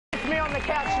me on the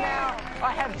couch now,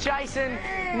 I have Jason,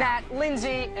 Nat,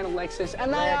 Lindsay, and Alexis,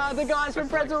 and they are the guys from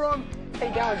Frenzal Rhomb. How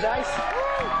you going, Jace?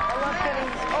 I love getting...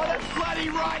 Oh, that's bloody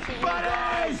right,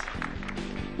 buddies!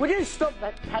 Would you stop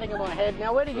that patting of my head?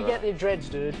 Now, where did you get the dreads,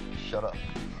 dude? Shut up.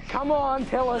 Come on,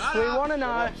 tell us. We want to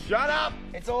know. Shut up!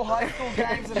 It's all high school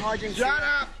games and hijinks. Shut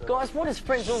up! Guys, what does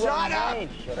Frenzal Rhomb mean?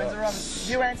 Frenzal Rhomb.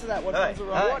 You answer that. What Frenzal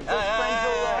Rhomb? What does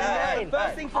Frenzal Rhomb mean?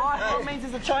 First thing Frenzal Rhomb means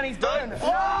is a Chinese bone.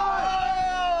 Oh!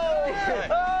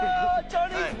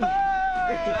 Chinese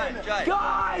bone!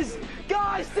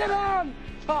 Guys, sit down.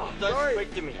 Oh, Don't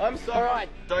speak to me. I'm sorry. all right,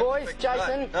 boys,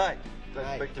 Jason. No, don't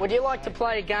speak to me. Would you like to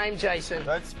play a game, Jason?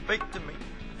 Don't speak to me.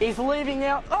 He's leaving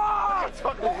now. Oh! It's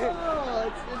all.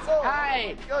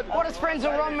 Hey, what does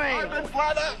Frenzal Rhomb mean?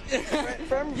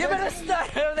 You better stay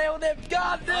over there with them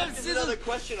goddamn This is scissors. another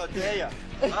question, I dare you.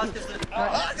 Ask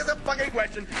us a fucking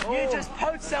question. You just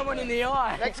poked someone in the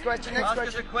eye. Next question. Ask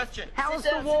us a question. How was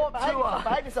the Warped Tour?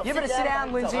 You better sit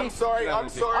down, Lindsay. I'm sorry.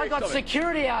 I got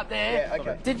security out there. Yeah,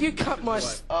 okay. Did you cut my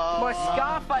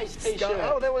Scarface t-shirt?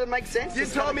 Oh, that would make sense. You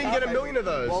told me you get a million of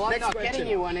those. Well, I'm Next not question. getting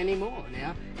you one anymore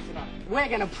now. We're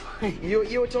going to play.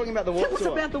 You were talking about the Warped What's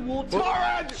Tour. about the Warped Tour?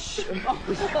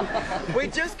 We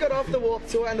just got off the Warped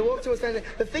Tour, and the Warped Tour was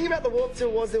fantastic. The thing about the Warped Tour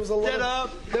was there was a lot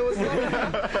of... There was a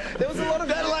lot of...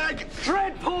 Dead leg!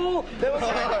 Dreadpool! There was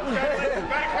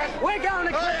We're going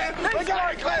to... We're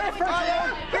going crazy!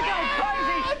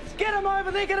 Get them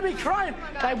over, they're going to be crying.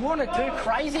 They want to do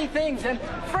crazy things, and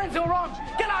Frenzal Rhomb,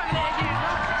 get over there, you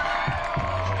nuts!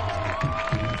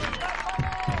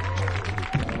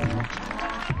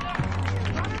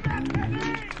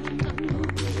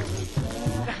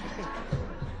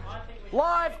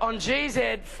 Live on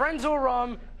GZ, Frenzal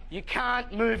Rhomb, you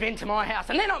can't move into my house.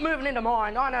 And they're not moving into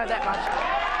mine, I know that much.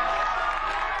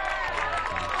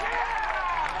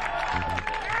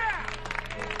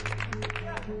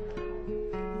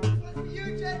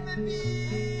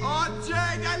 Oh,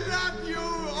 Jake, I love you!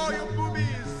 All your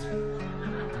boobies!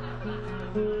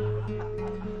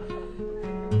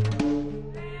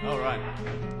 All right.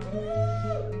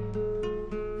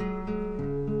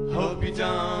 Hope you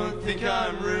don't think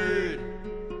I'm rude.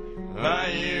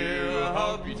 You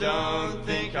hope you don't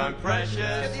think I'm precious.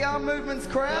 Get the arm movements,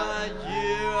 crowd.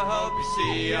 You hope you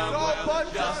see I'm well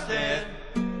adjusted.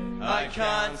 I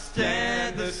can't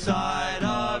stand the sight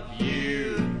of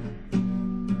you.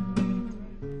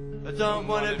 I don't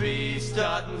want to be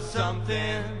starting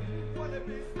something.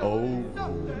 Oh,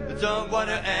 I don't want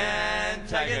to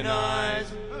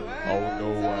antagonize. oh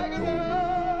no, I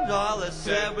don't. All I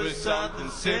said was something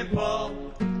simple.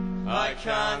 I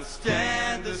can't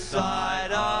stand the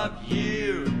sight of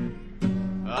you.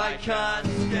 I can't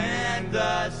stand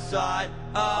the sight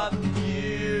of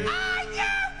you. Are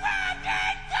you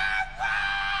ready to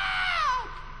walk?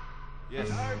 Yes,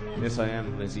 yes I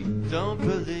am, Lizzie. Don't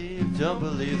believe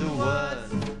the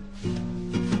words.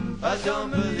 I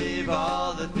don't believe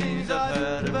all the things I've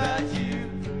heard about you.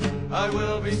 I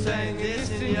will be saying this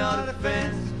in your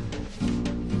defense.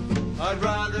 I'd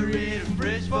rather read a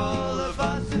fridge full of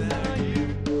us than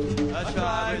you. I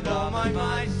try with all my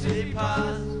might to see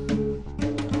past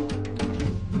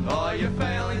all your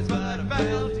failings, but I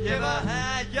failed to give a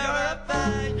hand. You're a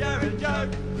fan, you're a joke,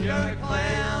 you're a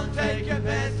clown. Take your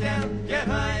pants down, get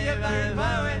high, you're very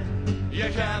low. You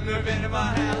can't move into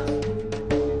my house.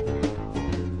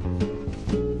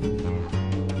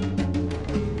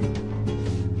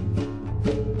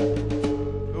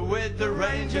 With the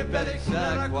range of ethics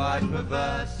that are quite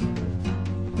perverse.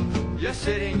 You're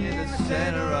sitting in the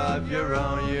center of your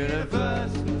own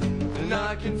universe,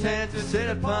 not content to sit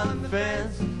upon the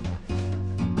fence.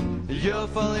 You'll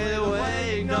fall either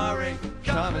way, ignoring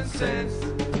common sense.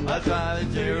 I'd rather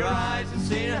do your eyes and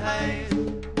see a haze.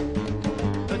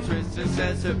 A twisted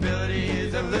sensibility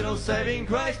is a little saving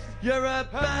grace. You're a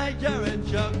bag, you're a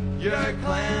joke, you're a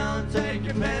clown. Take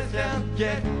your pants down,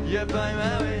 get your bum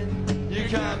in. You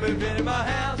can't move into my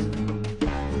house.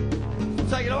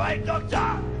 Take it away,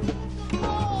 doctor!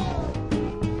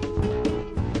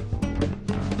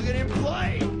 Look at him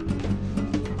play!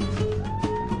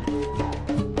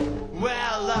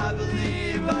 Well, I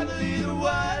believe the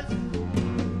words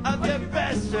of your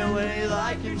best friend when he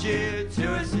liked you due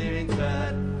to a seeming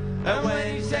turd. And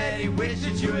when he said he wished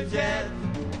that you were dead,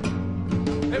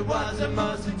 it was the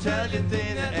most intelligent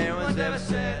thing that anyone's ever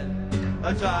said.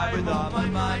 I tried with all my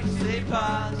might to see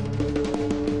past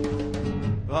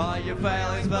all your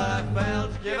failings, but I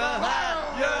failed to give a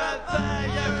hand. You're a thing,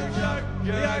 you're a joke,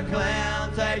 you're a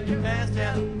clown. Take your pants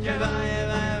down, give a hand.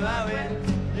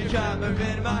 You can't move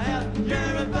into my house. You're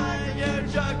a thing, you're a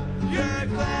joke, you're a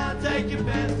clown. Take your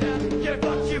pants down, give Get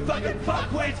fucked, you fucking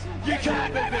fuckwits. You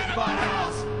can't be visited by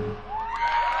house.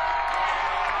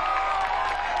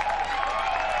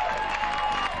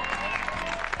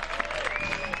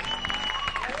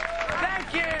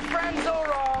 Thank you, Frenzal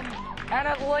Rhomb. And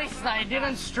at least they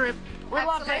didn't strip. We'd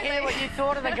love to hear what you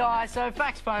thought of the guys, so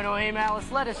fax, phone or email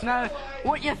us. Let us know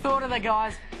what you thought of the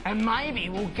guys, and maybe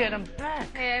we'll get them back.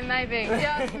 Yeah, maybe.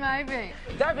 Just maybe.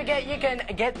 Don't forget, you can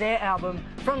get their album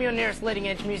from your nearest leading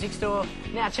edge music store.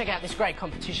 Now check out this great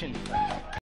competition.